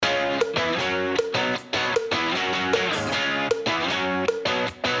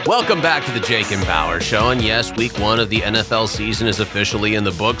Welcome back to the Jake and Bauer Show. And yes, week 1 of the NFL season is officially in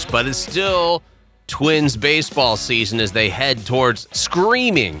the books, but it's still Twins baseball season as they head towards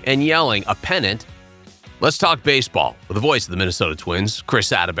screaming and yelling a pennant. Let's talk baseball with the voice of the Minnesota Twins,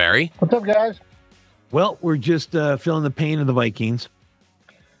 Kris Atteberry. What's up, guys? Well, we're just feeling the pain of the Vikings.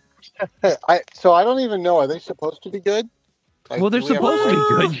 So I don't even know. Are they supposed to be good? Well, they're supposed to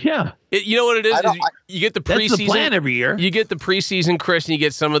be good, yeah. You know what it is? You get the preseason. That's the plan every year. You get the preseason, Kris, and you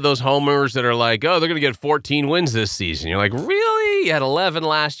get some of those homers that are like, oh, they're going to get 14 wins this season. You're like, really? You had 11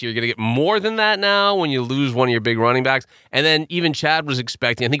 last year. You're going to get more than that now when you lose one of your big running backs. And then even Chad was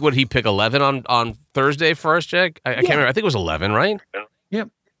expecting, I think, what did he pick, 11 on Thursday for us, Jake? I can't remember. I think it was 11, right? Yep.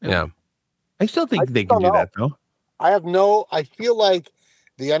 Yeah. I still think they can do that, though. I feel like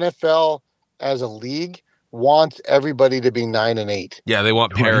the NFL as a league wants everybody to be 9-8. Yeah, they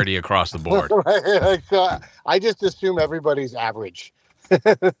want parity across the board. So I just assume everybody's average.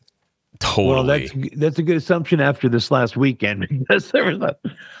 Totally. Well, that's a good assumption after this last weekend because there was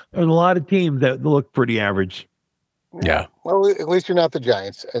a lot of teams that look pretty average. Yeah. Well, at least you're not the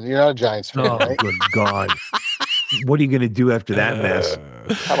Giants. You're not a Giants fan, right? Good God. What are you going to do after that mess?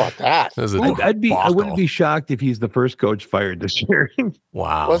 How about that? I wouldn't be shocked if he's the first coach fired this year.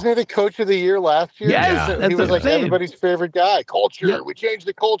 Wow. Wasn't he the coach of the year last year? Yes, yeah. He was like everybody's favorite guy. Culture. Yeah. We changed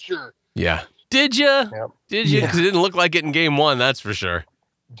the culture. Yeah. Did you? Yeah. Did you? Because it didn't look like it in game 1, that's for sure.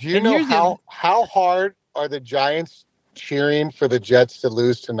 Do you know how hard are the Giants cheering for the Jets to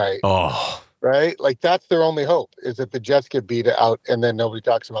lose tonight? Oh. Right? Like, that's their only hope, is that the Jets get beat out, and then nobody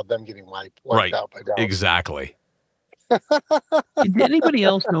talks about them getting wiped out by Dallas. Exactly. Did anybody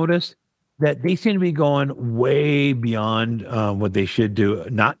else notice that they seem to be going way beyond what they should do?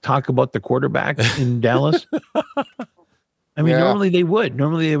 Not talk about the quarterback in Dallas. I mean, normally they would.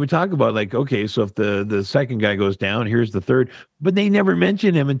 Normally they would talk about, like, okay, so if the second guy goes down, here's the third. But they never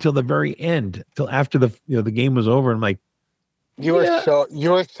mention him until the very end, till after the game was over. I'm like, you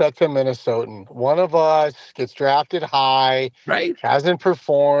are such a Minnesotan. One of us gets drafted high, right? Hasn't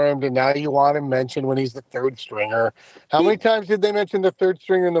performed, and now you want to mention when he's the third stringer. How many times did they mention the third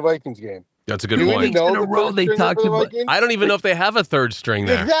stringer in the Vikings game? That's a good point. In a row they talked about. I don't even know if they have a third string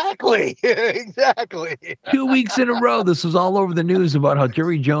there. Exactly. 2 weeks in a row, this was all over the news about how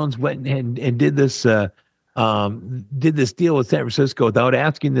Jerry Jones went and did this deal with San Francisco without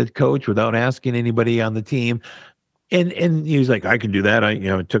asking the coach, without asking anybody on the team. And he was like, I can do that.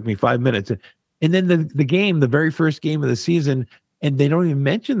 It took me 5 minutes. And then the very first game of the season, and they don't even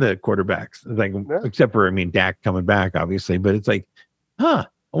mention the quarterbacks, except for, Dak coming back, obviously. But it's like, I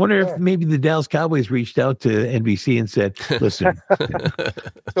wonder if maybe the Dallas Cowboys reached out to NBC and said, listen.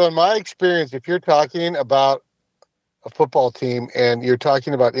 So in my experience, if you're talking about a football team and you're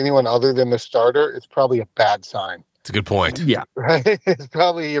talking about anyone other than the starter, it's probably a bad sign. It's a good point. Yeah. Right?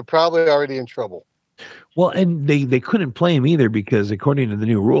 You're probably already in trouble. Well, and they couldn't play him either because according to the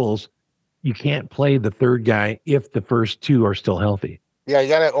new rules, you can't play the third guy if the first two are still healthy. Yeah, you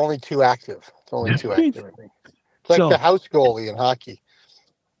got only 2 active. It's only 2 active, I think. It's like the house goalie in hockey.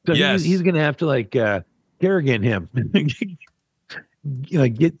 So yes. he's going to have to Kerrigan him. Hit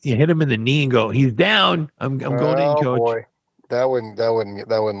him in the knee and go, he's down. I'm going in, coach. Boy. That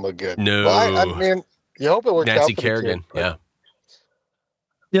wouldn't look good. No. Well, you hope it works out. Nancy Kerrigan, yeah.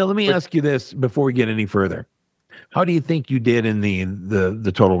 Now, let me ask you this before we get any further. How do you think you did in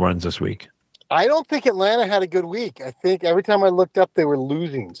the total runs this week? I don't think Atlanta had a good week. I think every time I looked up, they were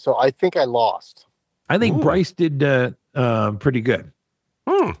losing. So I think I lost. I think Bryce did pretty good.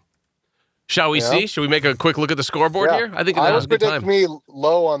 Shall we see? Should we make a quick look at the scoreboard here? I think that was a good time. Me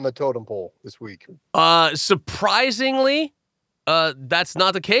low on the totem pole this week. Surprisingly, that's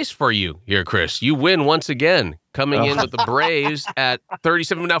not the case for you here, Kris. You win once again, coming in with the Braves at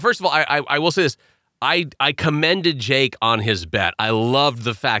 37. Now, first of all, I will say this. I commended Jake on his bet. I loved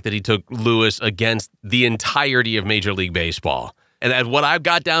the fact that he took Lewis against the entirety of Major League Baseball. And what I've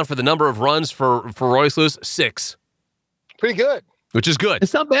got down for the number of runs for Royce Lewis, 6. Pretty good. Which is good.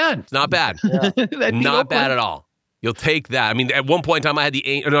 It's not bad. It's not bad. Yeah. Not bad at all. You'll take that. I mean, at one point in time, I had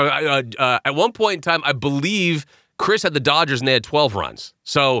at one point in time, I believe Kris had the Dodgers and they had 12 runs.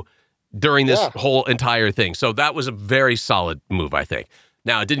 So during this whole entire thing. So that was a very solid move, I think.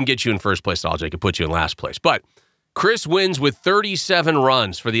 Now, it didn't get you in first place at all, Jake. It put you in last place. But Kris wins with 37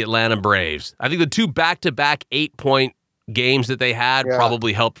 runs for the Atlanta Braves. I think the 2 back-to-back 8-point games that they had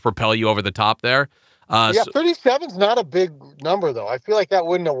probably helped propel you over the top there. Yeah, 37's not a big number, though. I feel like that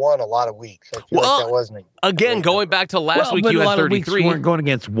wouldn't have won a lot of weeks. I feel like that wasn't again, going back to last week, but you a had lot 33. of weeks weren't going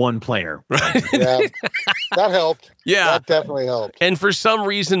against one player. Right? Yeah, that helped. Yeah. That definitely helped. And for some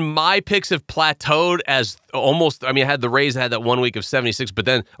reason, my picks have plateaued as almost, I mean, I had the Rays that had that 1 week of 76,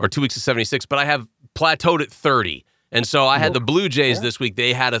 or 2 weeks of 76, but I have plateaued at 30. And so I had the Blue Jays this week.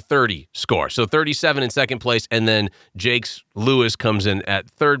 They had a 30 score. So 37 in second place. And then Jake's Lewis comes in at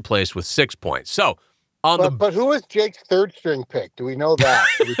third place with 6 points. So but who was Jake's third string pick? Do we know that?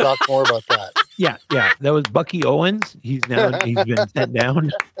 Did we talk more about that? Yeah. That was Bucky Owens. He's been sent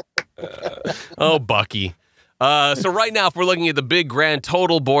down. Oh, Bucky. So right now, if we're looking at the big grand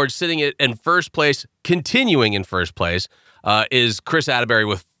total board, sitting in first place, continuing in first place, is Kris Atteberry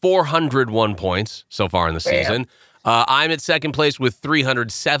with 401 points so far in the season. I'm at second place with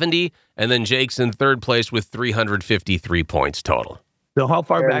 370, and then Jake's in third place with 353 points total. So how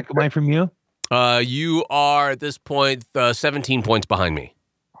far back am I from you? You are, at this point, 17 points behind me.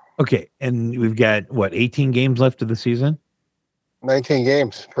 Okay, and we've got, 18 games left of the season? 19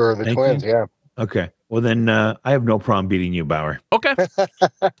 games for the 19? Twins, yeah. Okay, well then I have no problem beating you, Bauer. Okay.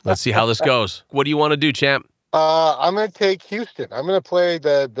 Let's see how this goes. What do you want to do, champ? I'm going to take Houston. I'm going to play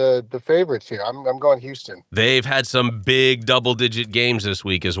the favorites here. I'm going Houston. They've had some big double-digit games this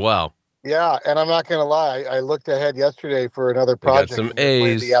week as well. Yeah, and I'm not going to lie. I looked ahead yesterday for another project. Got some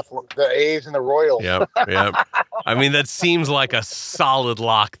A's. The A's and the Royals. Yep. I mean, that seems like a solid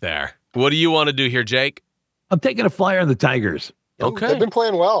lock there. What do you want to do here, Jake? I'm taking a flyer on the Tigers. Okay. They've been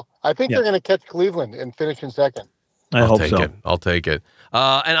playing well. I think they're going to catch Cleveland and finish in second. I'll take it. I'll take it.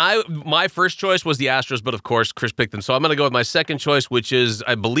 And my first choice was the Astros, but of course Chris picked them. So I'm going to go with my second choice, which is,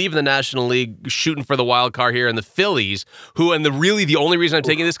 I believe, in the National League, shooting for the wild card here, and the Phillies, the only reason I'm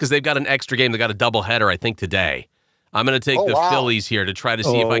taking this because they've got an extra game. They got a doubleheader, I think, today. I'm going to take the Phillies here to try to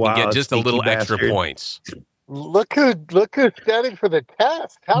see if I can get just a little extra points. Look who's standing for the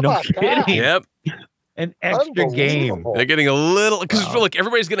test. How about that? Yep. An extra game. They're getting a little, because look,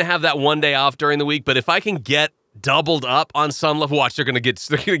 everybody's going to have that one day off during the week, but if I can get doubled up on some level, watch, they're going to get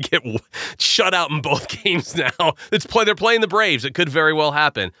shut out in both games now. They're playing the Braves. It could very well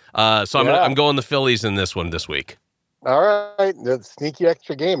happen. So I'm going the Phillies in this one this week. All right, the sneaky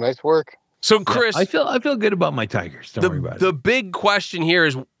extra game. Nice work. So Chris, I feel good about my Tigers. Don't worry about it. The big question here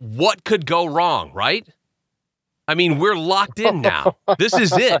is what could go wrong, right? I mean, we're locked in now. This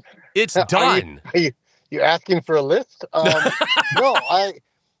is it. It's done. Are you asking for a list? No,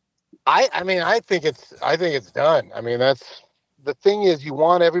 I think it's done. I mean, that's the thing is you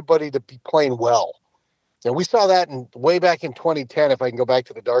want everybody to be playing well. And we saw that way back in 2010, if I can go back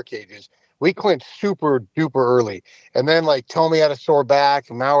to the dark ages. We clinched super duper early. And then like Tommy had a sore back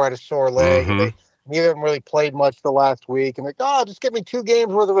and Mauer had a sore leg. Mm-hmm. And neither of them really played much the last week. And just give me 2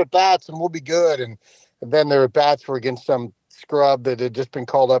 games worth of at-bats and we'll be good. And then their at-bats were against some scrub that had just been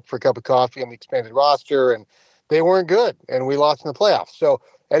called up for a cup of coffee on the expanded roster. And they weren't good. And we lost in the playoffs. So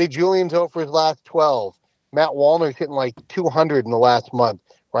Eddie Julian's over his last 12. Matt Wallner's hitting like 200 in the last month.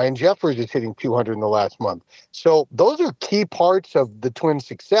 Ryan Jeffers is hitting 200 in the last month. So those are key parts of the Twins'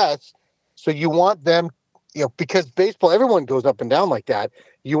 success. So you want them, because baseball, everyone goes up and down like that.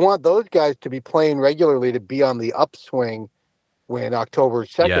 You want those guys to be playing regularly to be on the upswing when October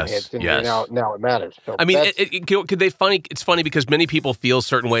 2nd hits, and now it matters. So I mean, it's funny because many people feel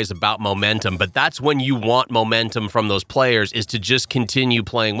certain ways about momentum, but that's when you want momentum from those players is to just continue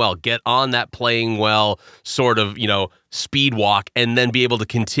playing well, get on that playing well sort of, speed walk, and then be able to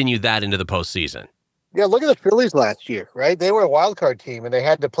continue that into the postseason. Yeah, look at the Phillies last year, right? They were a wild card team, and they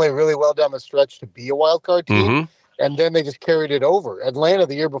had to play really well down the stretch to be a wild card team, Mm-hmm. and then they just carried it over. Atlanta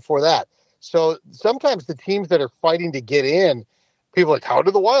the year before that. So sometimes the teams that are fighting to get in, people are like, how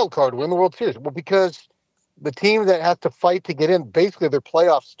did the wild card win the World Series? Well, because the team that has to fight to get in, basically their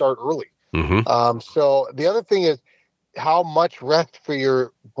playoffs start early. Mm-hmm. So the other thing is how much rest for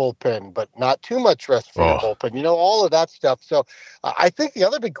your bullpen, but not too much rest for your bullpen. All of that stuff. So I think the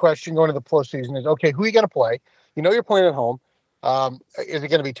other big question going to the postseason is, okay, who are you going to play? You're playing at home. Is it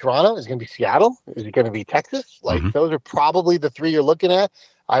going to be Toronto? Is it going to be Seattle? Is it going to be Texas? Those are probably the 3 you're looking at.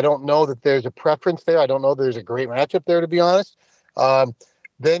 I don't know that there's a preference there. I don't know there's a great matchup there, to be honest.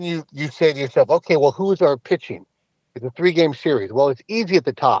 Then you say to yourself, okay, well, who's our pitching? It's a 3-game series. Well, it's easy at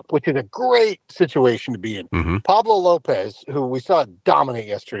the top, which is a great situation to be in. Mm-hmm. Pablo Lopez, who we saw dominate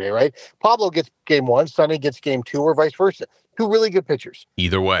yesterday, right? Pablo gets game 1, Sonny gets game 2, or vice versa. 2 really good pitchers.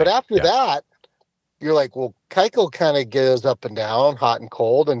 Either way. But after that, you're like, well, Keuchel kind of goes up and down, hot and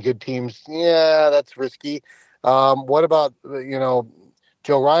cold, and good teams, that's risky. What about,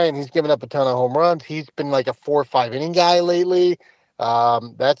 Joe Ryan? He's given up a ton of home runs. He's been like a 4 or 5 inning guy lately.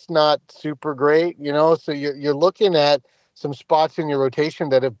 That's not super great, so you're looking at some spots in your rotation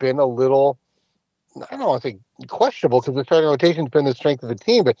that have been a little, I don't want to say questionable because the starting rotation has been the strength of the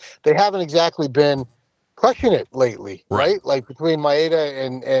team, but they haven't exactly been crushing it lately, right? Like between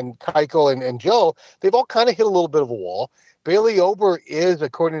Maeda and Keuchel and Joe, they've all kind of hit a little bit of a wall. Bailey Ober is,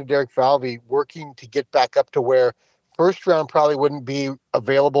 according to Derek Falvey, working to get back up to where first round probably wouldn't be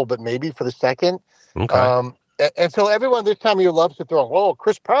available, but maybe for the second. Okay. And so everyone this time of year loves to throw, oh,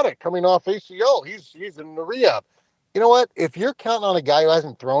 Chris Paddock coming off ACL, he's in the rehab. You know what? If you're counting on a guy who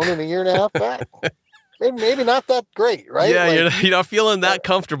hasn't thrown in a year and a half back, maybe not that great, right? Yeah, you're not feeling that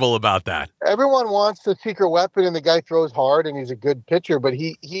comfortable about that. Everyone wants the secret weapon, and the guy throws hard, and he's a good pitcher, but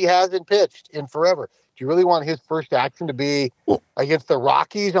he hasn't pitched in forever. Do you really want his first action to be against the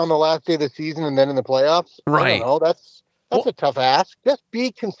Rockies on the last day of the season and then in the playoffs? Right. I don't know. That's a tough ask. Just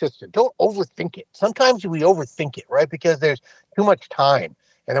be consistent. Don't overthink it. Sometimes we overthink it, right? Because there's too much time.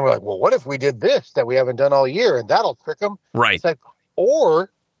 And then we're like, well, what if we did this that we haven't done all year? And that'll trick them. Right. It's like,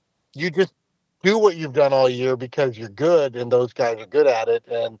 or you just do what you've done all year because you're good and those guys are good at it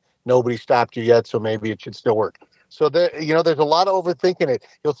and nobody stopped you yet, so maybe it should still work. So there's a lot of overthinking it.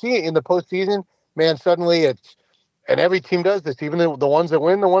 You'll see it in the postseason, man, suddenly it's, and every team does this, even the ones that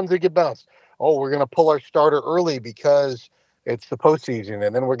win, the ones that get bounced. Oh, we're going to pull our starter early because it's the postseason,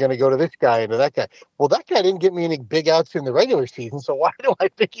 and then we're going to go to this guy and to that guy. Well, that guy didn't get me any big outs in the regular season, so why do I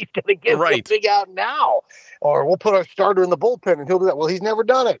think he's going to get me a big out now? Or we'll put our starter in the bullpen and he'll do that. Well, he's never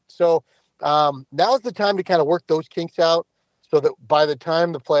done it. So now's the time to kind of work those kinks out so that by the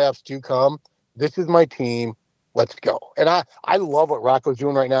time the playoffs do come, this is my team. Let's go. And I love what Rocco's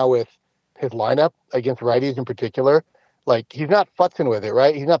doing right now with his lineup against righties in particular. Like, he's not futzing with it,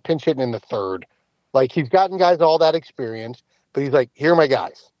 right? He's not pinch hitting in the third. Like, he's gotten guys all that experience, but he's like, here are my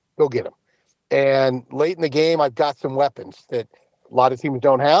guys. Go get them. And late in the game, I've got some weapons that a lot of teams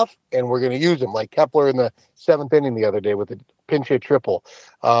don't have, and we're going to use them, like Kepler in the seventh inning the other day with a pinch hit triple.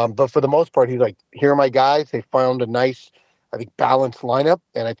 But for the most part, he's like, here are my guys. They found a nice, I think, balanced lineup,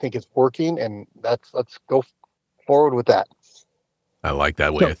 and I think it's working, and let's go forward with that. I like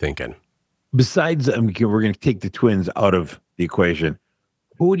that way of thinking. Besides, we're going to take the Twins out of the equation.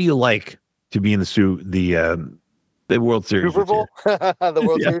 Who do you like to be in the World Series? Super Bowl? The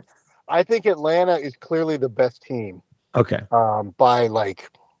World Series? I think Atlanta is clearly the best team. Okay. By like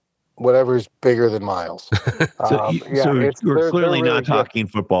whatever's bigger than miles. So we're clearly not talking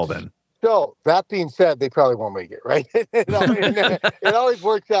football then. So that being said, they probably won't make it, right? It always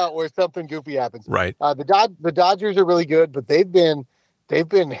works out where something goofy happens. Right. The Dodgers are really good, but they've been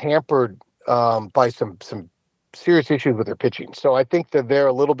hampered by some serious issues with their pitching. So I think that they're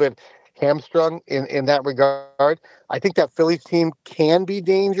a little bit hamstrung in that regard. I think that Phillies team can be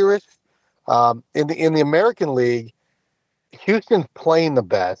dangerous. In the American League, Houston's playing the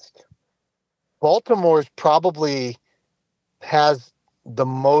best. Baltimore's probably has the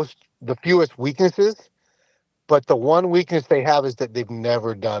fewest weaknesses, but the one weakness they have is that they've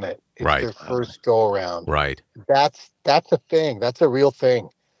never done it. It's their first go around. Right. That's a thing. That's a real thing.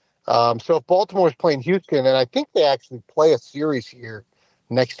 So if Baltimore's playing Houston, and I think they actually play a series here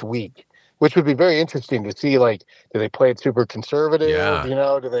next week, which would be very interesting to see. Like, do they play it super conservative? Yeah.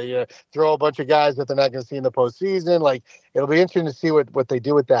 Do they throw a bunch of guys that they're not going to see in the postseason? Like, it'll be interesting to see what they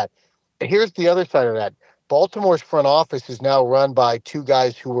do with that. And here's the other side of that. Baltimore's front office is now run by two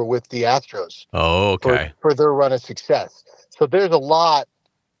guys who were with the Astros. Oh, okay. For their run of success. So there's a lot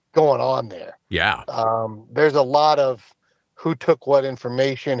going on there. Yeah. There's a lot of who took what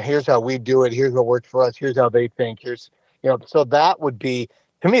information. Here's how we do it. Here's what worked for us. Here's how they think. So that would be,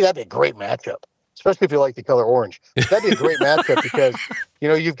 to me, that'd be a great matchup, especially if you like the color orange. That'd be a great matchup because,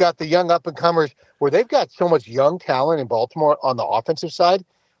 you've got the young up-and-comers where they've got so much young talent in Baltimore on the offensive side.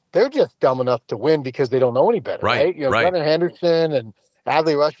 They're just dumb enough to win because they don't know any better, right? Brennan Henderson and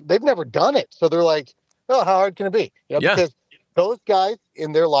Adley Rush, they've never done it. So they're like, oh, how hard can it be? Because those guys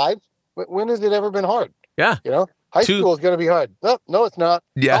in their lives, when has it ever been hard? Yeah. High school is going to be hard. No, it's not.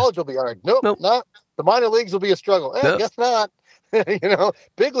 Yeah. College will be hard. Nope, not. The minor leagues will be a struggle. Guess not.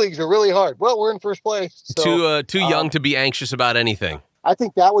 Big leagues are really hard. Well, we're in first place. So, too young to be anxious about anything. I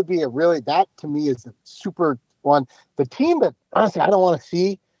think that would be that to me is a super one. The team that, honestly, I don't want to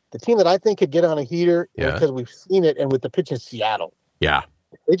see, the team that I think could get on a heater because we've seen it, and with the pitch in Seattle. Yeah.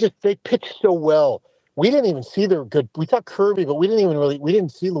 They pitch so well. We didn't even see their good. We thought Kirby, but we didn't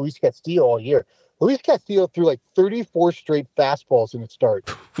see Luis Castillo all year. Luis Castillo threw like 34 straight fastballs in the start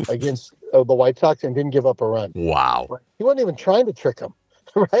against the White Sox and didn't give up a run. Wow. He wasn't even trying to trick him,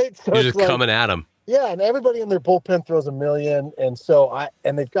 right? So he's just coming at him. Yeah, and everybody in their bullpen throws a million, and so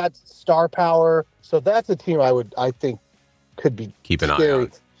they've got star power. So that's a team I think could be Keep an eye scary.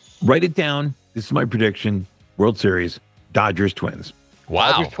 on. Write it down. This is my prediction. World Series, Dodgers Twins.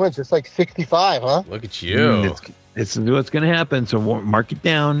 Wow. Dodgers Twins, it's like 65, huh? Look at you. This is what's going to happen. So mark it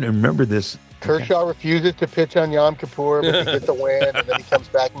down and remember this. Kershaw refuses to pitch on Yom Kippur, but they get the win, and then he comes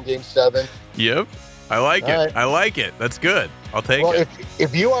back in Game 7. Yep. I like it. Right. I like it. That's good. I'll take Well, it.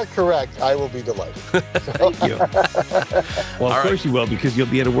 if you are correct, I will be delighted. Thank you. Well, of course you will, because you'll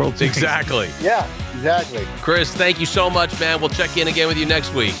be at a World Series. Exactly. Yeah, exactly. Kris, thank you so much, man. We'll check in again with you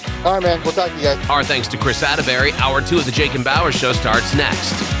next week. All right, man. We'll talk to you guys. Our thanks to Kris Atteberry. Hour 2 of the Jake and Bauer Show starts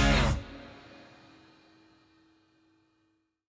next.